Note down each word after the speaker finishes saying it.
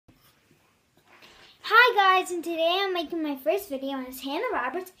Hi guys, and today I'm making my first video as Hannah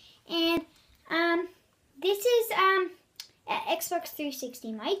Roberts, and this is Xbox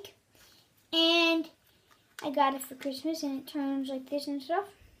 360 mic, and I got it for Christmas, and it turns like this and stuff.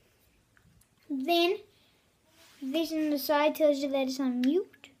 Then this on the side tells you that it's on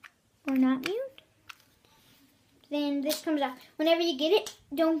mute or not mute. Then this comes out. Whenever you get it,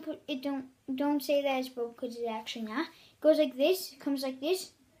 don't say that it's broke because it's actually not. It goes like this. It comes like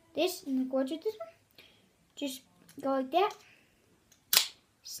this, and like watch with this one. Just go like that,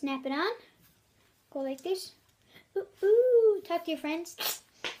 snap it on, go like this, ooh, talk to your friends.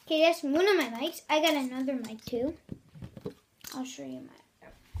 Okay, that's one of my mics. I got another mic too. I'll show you my,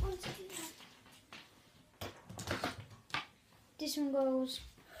 one second. This one goes,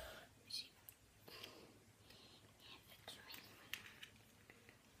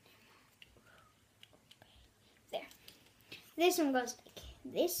 there. This one goes like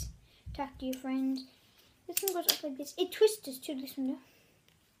this, talk to your friends. This one goes up like this. It twists too, this one,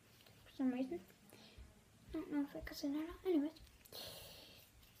 for some reason. I don't know if it goes in or not. Anyways.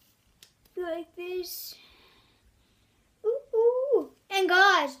 Like this. Ooh. And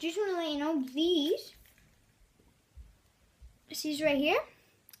guys, just want to let you know, these right here,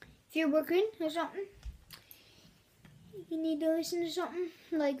 if you're working or something, you need to listen to something,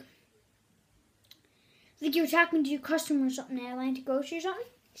 like you're talking to your customer or something at Atlantic Grocery or something,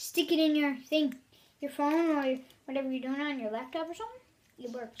 stick it in your thing. Your phone or whatever you're doing on your laptop or something,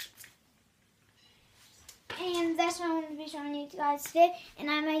 it works. And that's what I'm going to be showing you guys today. And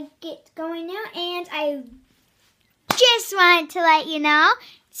I might get going now. And I just wanted to let you know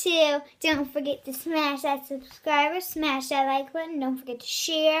to don't forget to smash that subscriber, smash that like button. Don't forget to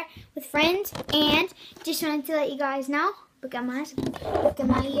share with friends. And just wanted to let you guys know. Look at my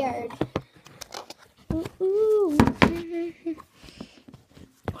yard. Ooh.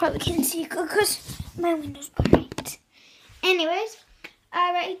 Probably can't see because my window's bright. Anyways,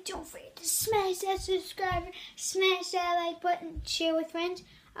 alright, don't forget to smash that subscriber, smash that like button, share with friends.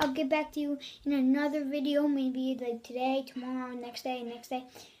 I'll get back to you in another video, maybe like today, tomorrow, next day.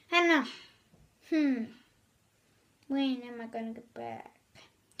 I don't know. When am I gonna get back?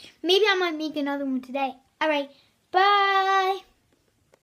 Maybe I might make another one today. Alright, bye.